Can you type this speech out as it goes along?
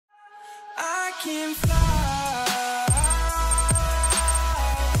can fly.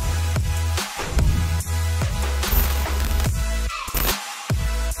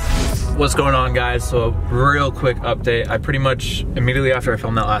 What's going on, guys? So real quick update. I pretty much immediately after I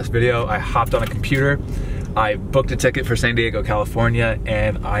filmed that last video, I hopped on a computer, I booked a ticket for San Diego, California,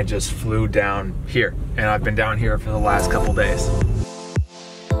 and I just flew down here. And I've been down here for the last couple days.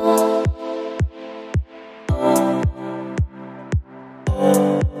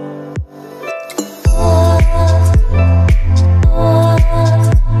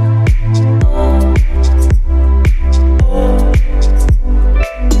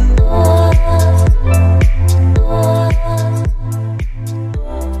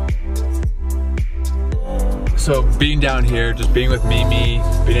 So being down here, just being with Mimi,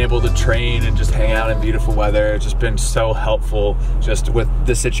 being able to train and just hang out in beautiful weather, it's just been so helpful just with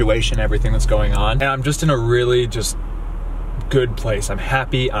the situation, everything that's going on. And I'm just in a really just good place. I'm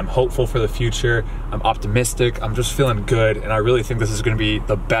happy, I'm hopeful for the future, I'm optimistic, I'm just feeling good, and I really think this is gonna be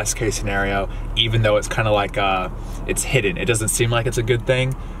the best case scenario, even though it's kind of like, it's hidden. It doesn't seem like it's a good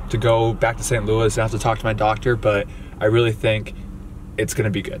thing to go back to St. Louis and have to talk to my doctor, but I really think it's gonna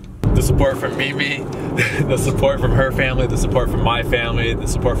be good. The support from Mimi, the support from her family, the support from my family, the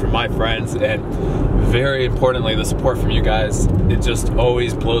support from my friends, and very importantly, the support from you guys. It just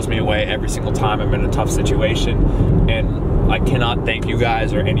always blows me away every single time I'm in a tough situation. And I cannot thank you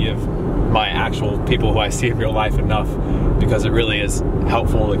guys or any of my actual people who I see in real life enough, because it really is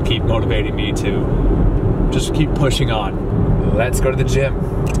helpful to keep motivating me to just keep pushing on. Let's go to the gym.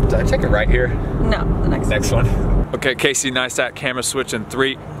 Did I take it right here? No, the next one. Okay, Casey, nice at camera switch in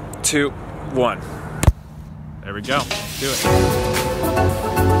 3, 2, 1. There we go. Do it.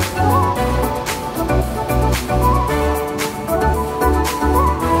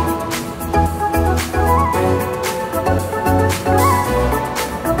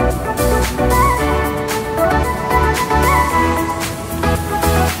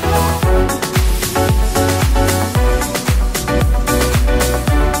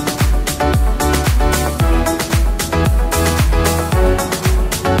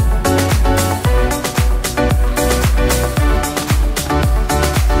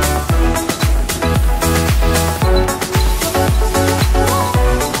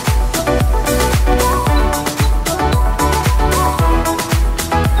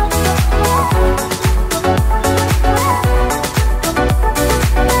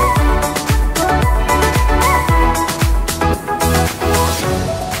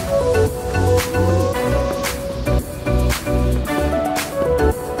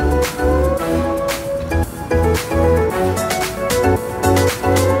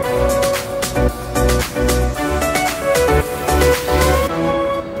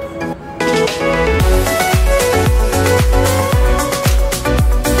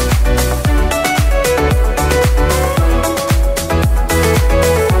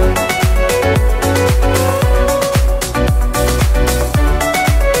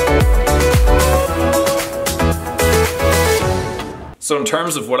 So in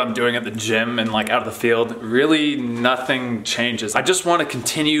terms of what I'm doing at the gym and like out of the field, really nothing changes. I just want to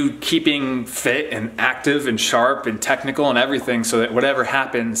continue keeping fit and active and sharp and technical and everything so that whatever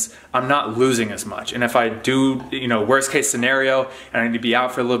happens, I'm not losing as much. And if I do, you know, worst case scenario, and I need to be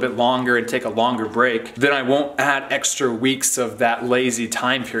out for a little bit longer and take a longer break, then I won't add extra weeks of that lazy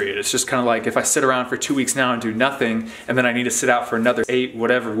time period. It's just kind of like if I sit around for 2 weeks now and do nothing, and then I need to sit out for another 8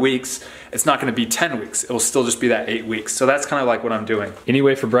 whatever weeks, it's not going to be 10 weeks. It will still just be that 8 weeks. So that's kind of like what I'm doing.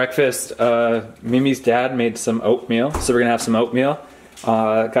 Anyway, for breakfast, Mimi's dad made some oatmeal, so we're gonna have some oatmeal.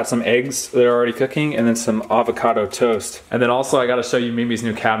 Got some eggs that are already cooking, and then some avocado toast. And then also I gotta show you Mimi's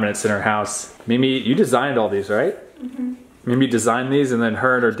new cabinets in her house. Mimi, you designed all these, right? Mm-hmm. Mimi designed these, and then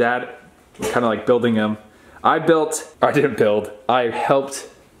her and her dad were kind of like building them. I didn't build, I helped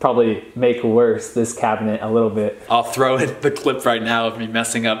probably make worse this cabinet a little bit. I'll throw in the clip right now of me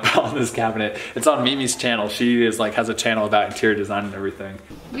messing up on this cabinet. It's on Mimi's channel. She is like has a channel about interior design and everything.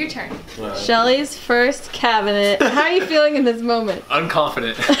 Your turn. Shelly's first cabinet. How are you feeling in this moment?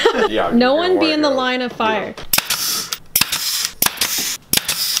 Unconfident. Yeah. No one be in the line of fire. Yeah.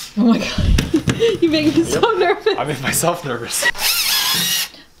 Oh my god. You make me so nervous. I make myself nervous.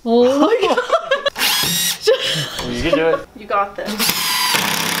 Oh my god. You can do it. You got this.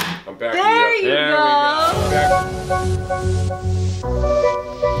 I'm back. There you There go.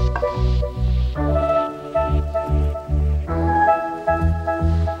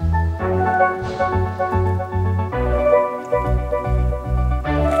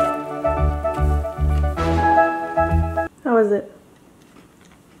 How was it?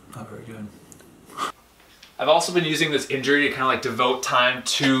 Not very good. I've also been using this injury to kind of like devote time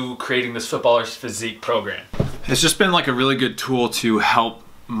to creating this footballer's physique program. It's just been like a really good tool to help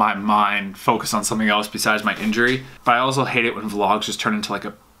my mind focus on something else besides my injury. But I also hate it when vlogs just turn into like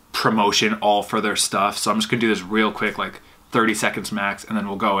a promotion all for their stuff. So I'm just gonna do this real quick, like 30 seconds max, and then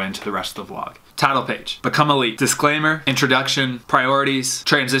we'll go into the rest of the vlog. Title page, become elite. Disclaimer, introduction, priorities,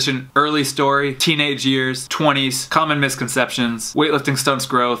 transition, early story, teenage years, 20s, common misconceptions, weightlifting stunts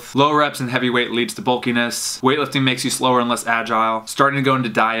growth, low reps and heavy weight leads to bulkiness, weightlifting makes you slower and less agile, starting to go into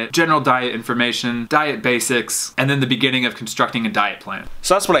diet, general diet information, diet basics, and then the beginning of constructing a diet plan.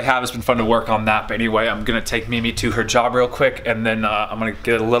 So that's what I have. It's been fun to work on that, but anyway, I'm gonna take Mimi to her job real quick, and then I'm gonna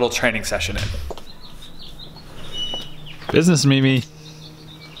get a little training session in. Business, Mimi.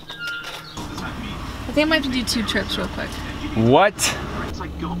 I think I might have to do 2 trips real quick. What?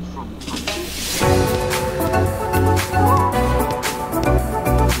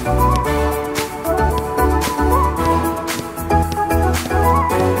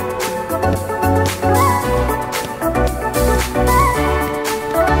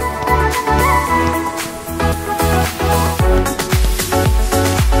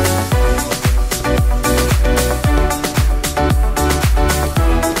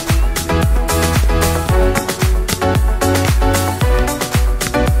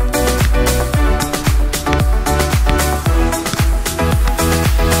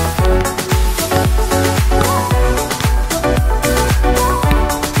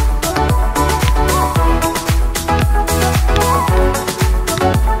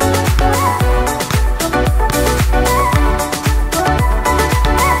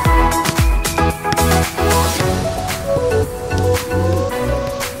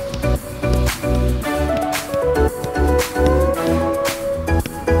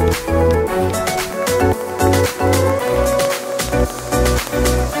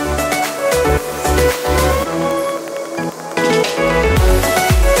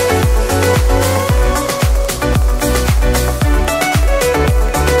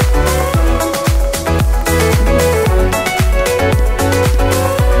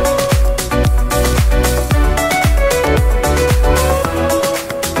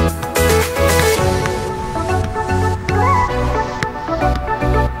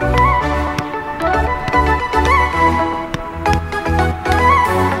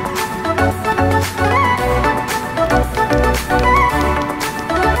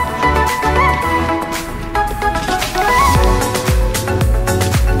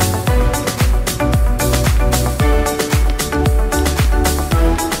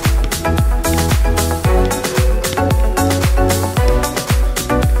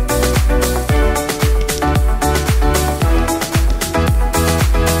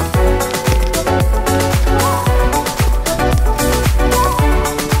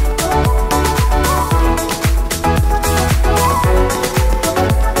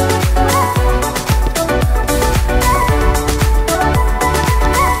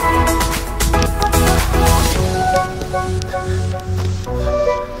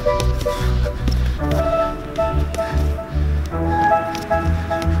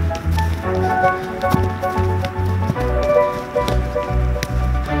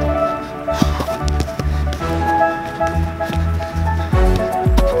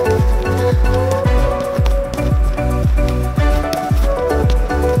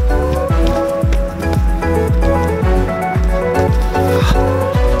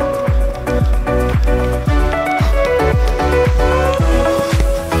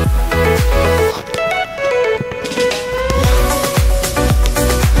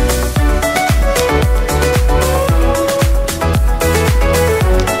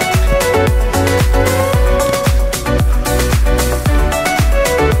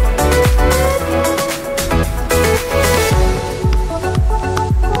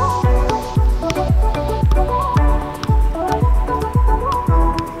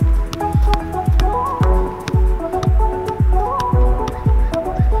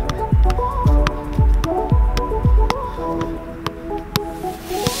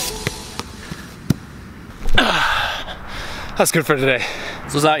 That's good for today.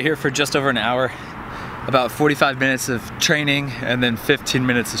 So I was out here for just over an hour, about 45 minutes of training and then 15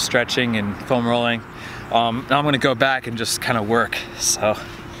 minutes of stretching and foam rolling. Now I'm gonna go back and just kind of work. So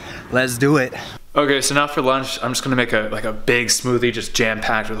let's do it. Okay, so now for lunch, I'm just gonna make a big smoothie, just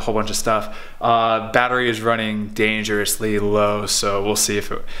jam-packed with a whole bunch of stuff. Battery is running dangerously low, so we'll see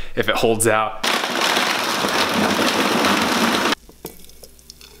if it holds out.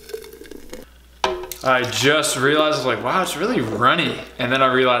 I just realized, I was like, wow, it's really runny. And then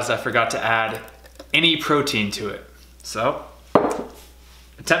I realized I forgot to add any protein to it. So,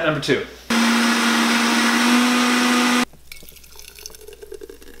 attempt number 2.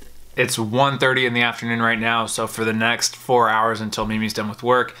 It's 1:30 in the afternoon right now, so for the next 4 hours until Mimi's done with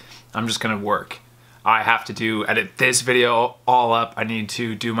work, I'm just gonna work. I have to edit this video all up. I need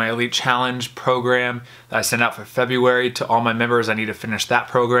to do my Elite Challenge program that I sent out for February to all my members. I need to finish that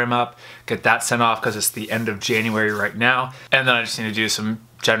program up, get that sent off because it's the end of January right now. And then I just need to do some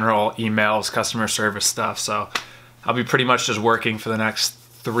general emails, customer service stuff. So I'll be pretty much just working for the next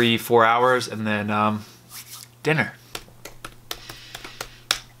 3-4 hours and then dinner.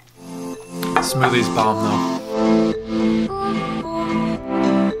 Smoothie's bomb though.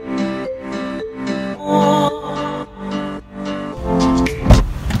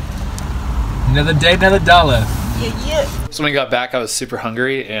 Another day, another dollar. Yeah. So when we got back, I was super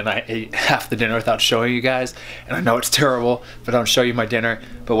hungry and I ate half the dinner without showing you guys. And I know it's terrible, but I don't show you my dinner.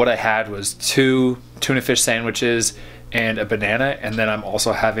 But what I had was 2 tuna fish sandwiches and a banana, and then I'm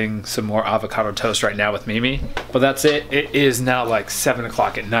also having some more avocado toast right now with Mimi. But that's it. It is now like 7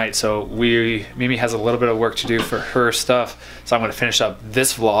 o'clock at night, so Mimi has a little bit of work to do for her stuff. So I'm gonna finish up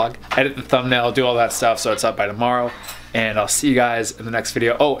this vlog, edit the thumbnail, do all that stuff so it's up by tomorrow. And I'll see you guys in the next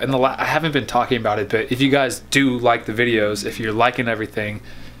video. Oh, and I haven't been talking about it, but if you guys do like the videos, if you're liking everything,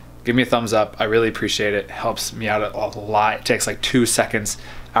 give me a thumbs up. I really appreciate it. It helps me out a lot. It takes like 2 seconds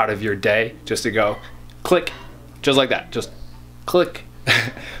out of your day just to go click, just like that, just click.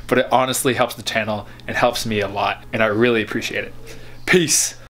 But it honestly helps the channel and helps me a lot, and I really appreciate it.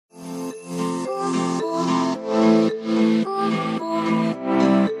 Peace.